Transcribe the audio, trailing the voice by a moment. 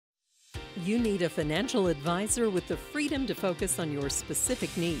You need a financial advisor with the freedom to focus on your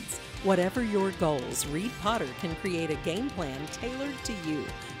specific needs. Whatever your goals, Reed Potter can create a game plan tailored to you.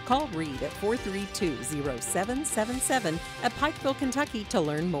 Call Reed at 432-0777 at Pikeville, Kentucky to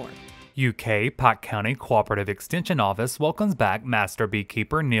learn more. UK Pike County Cooperative Extension Office welcomes back Master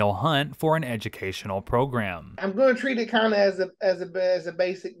Beekeeper Neil Hunt for an educational program. I'm going to treat it kind of as a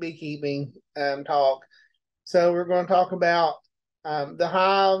basic beekeeping talk. So we're going to talk about the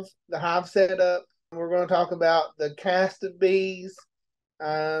hive setup. We're going to talk about the cast of bees,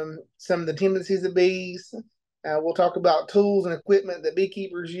 some of the tendencies of bees. We'll talk about tools and equipment that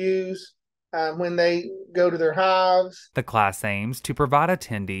beekeepers use when they go to their hives. The class aims to provide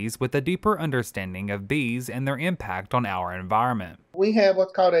attendees with a deeper understanding of bees and their impact on our environment. We have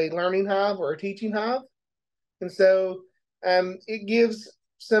what's called a learning hive or a teaching hive. And so it gives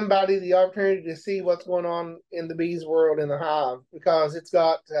somebody the opportunity to see what's going on in the bees world in the hive, because it's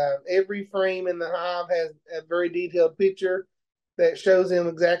got every frame in the hive has a very detailed picture that shows them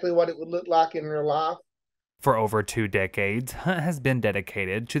exactly what it would look like in real life. For over 2 decades, Hunt has been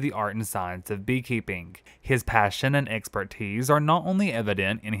dedicated to the art and science of beekeeping. His passion and expertise are not only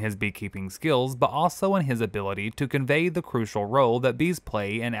evident in his beekeeping skills, but also in his ability to convey the crucial role that bees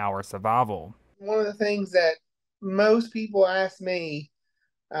play in our survival. One of the things that most people ask me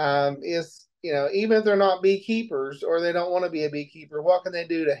is, even if they're not beekeepers or they don't want to be a beekeeper, what can they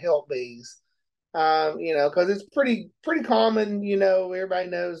do to help bees? Because it's pretty common,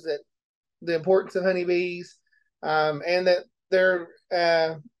 everybody knows that the importance of honeybees, and that their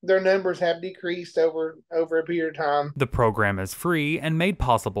numbers have decreased over a period of time. The program is free and made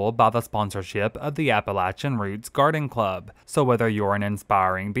possible by the sponsorship of the Appalachian Roots Garden Club. So whether you're an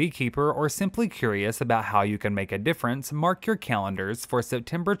inspiring beekeeper or simply curious about how you can make a difference, mark your calendars for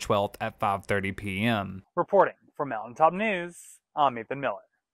September 12th at 5:30 p.m. Reporting for Mountaintop News, I'm Ethan Miller.